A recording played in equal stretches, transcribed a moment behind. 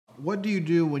What do you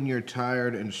do when you're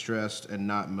tired and stressed and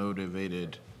not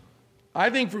motivated? I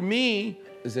think for me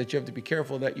is that you have to be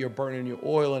careful that you're burning your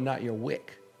oil and not your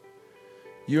wick.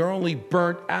 You're only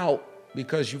burnt out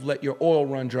because you've let your oil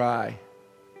run dry.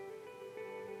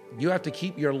 You have to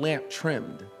keep your lamp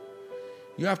trimmed.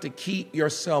 You have to keep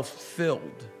yourself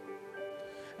filled.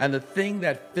 And the thing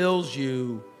that fills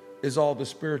you is all the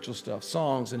spiritual stuff,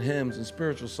 songs and hymns and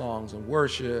spiritual songs and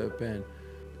worship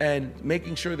and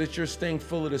making sure that you're staying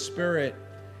full of the Spirit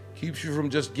keeps you from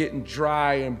just getting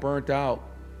dry and burnt out.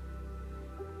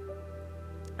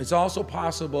 It's also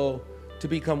possible to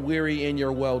become weary in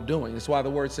your well-doing. That's why the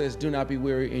word says, do not be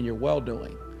weary in your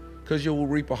well-doing, because you will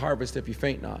reap a harvest if you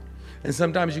faint not. And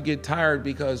sometimes you get tired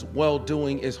because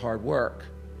well-doing is hard work.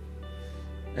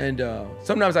 And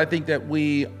sometimes I think that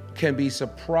we can be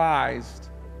surprised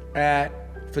at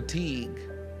fatigue.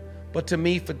 But to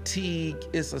me, fatigue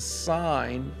is a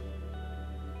sign,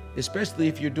 especially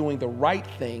if you're doing the right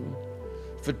thing,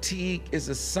 fatigue is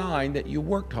a sign that you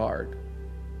worked hard.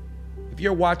 If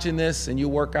you're watching this and you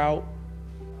work out,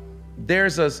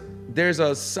 there's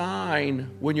a sign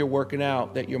when you're working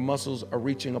out that your muscles are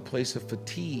reaching a place of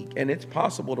fatigue. And it's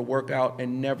possible to work out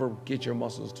and never get your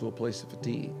muscles to a place of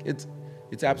fatigue. It's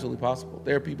absolutely possible.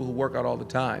 There are people who work out all the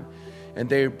time and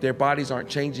their bodies aren't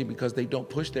changing because they don't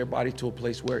push their body to a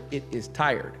place where it is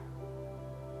tired.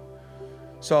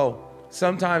 So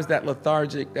sometimes that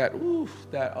lethargic, that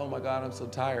oh my God, I'm so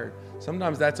tired.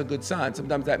 Sometimes that's a good sign.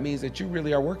 Sometimes that means that you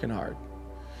really are working hard.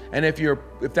 And if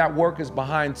that work is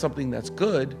behind something that's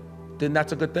good, then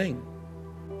that's a good thing.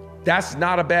 That's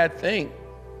not a bad thing.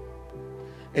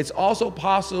 It's also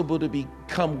possible to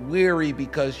become weary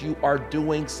because you are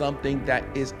doing something that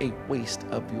is a waste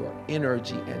of your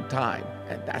energy and time.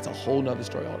 And that's a whole nother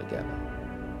story altogether.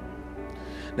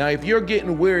 Now, if you're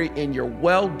getting weary in your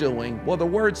well-doing, well, the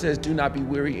word says, do not be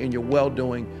weary in your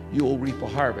well-doing, you will reap a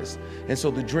harvest. And so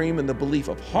the dream and the belief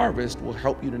of harvest will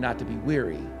help you to not to be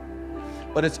weary.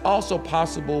 But it's also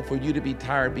possible for you to be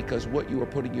tired because what you are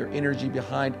putting your energy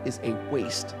behind is a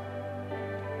waste.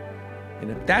 And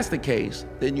if that's the case,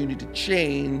 then you need to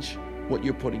change what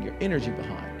you're putting your energy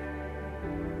behind.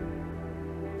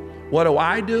 What do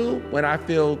I do when I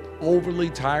feel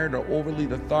overly tired or overly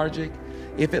lethargic?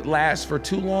 If it lasts for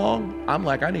too long, I'm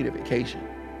like, I need a vacation.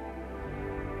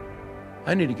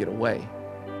 I need to get away.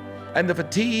 And the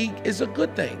fatigue is a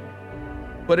good thing.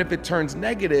 But if it turns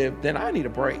negative, then I need a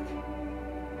break.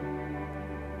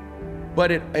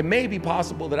 But it may be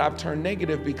possible that I've turned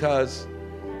negative because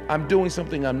I'm doing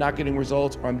something, I'm not getting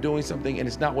results, or I'm doing something and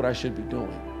it's not what I should be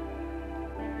doing.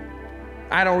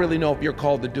 I don't really know if you're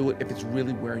called to do it if it's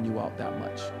really wearing you out that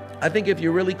much. I think if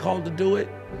you're really called to do it,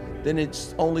 then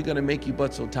it's only going to make you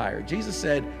but so tired. Jesus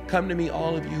said, come to me,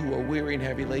 all of you who are weary and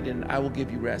heavy laden, and I will give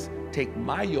you rest. Take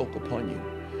my yoke upon you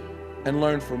and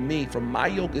learn from me, for my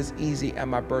yoke is easy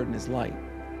and my burden is light.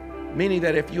 Meaning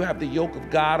that if you have the yoke of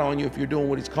God on you, if you're doing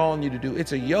what he's calling you to do,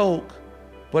 it's a yoke,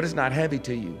 but it's not heavy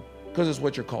to you because it's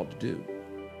what you're called to do.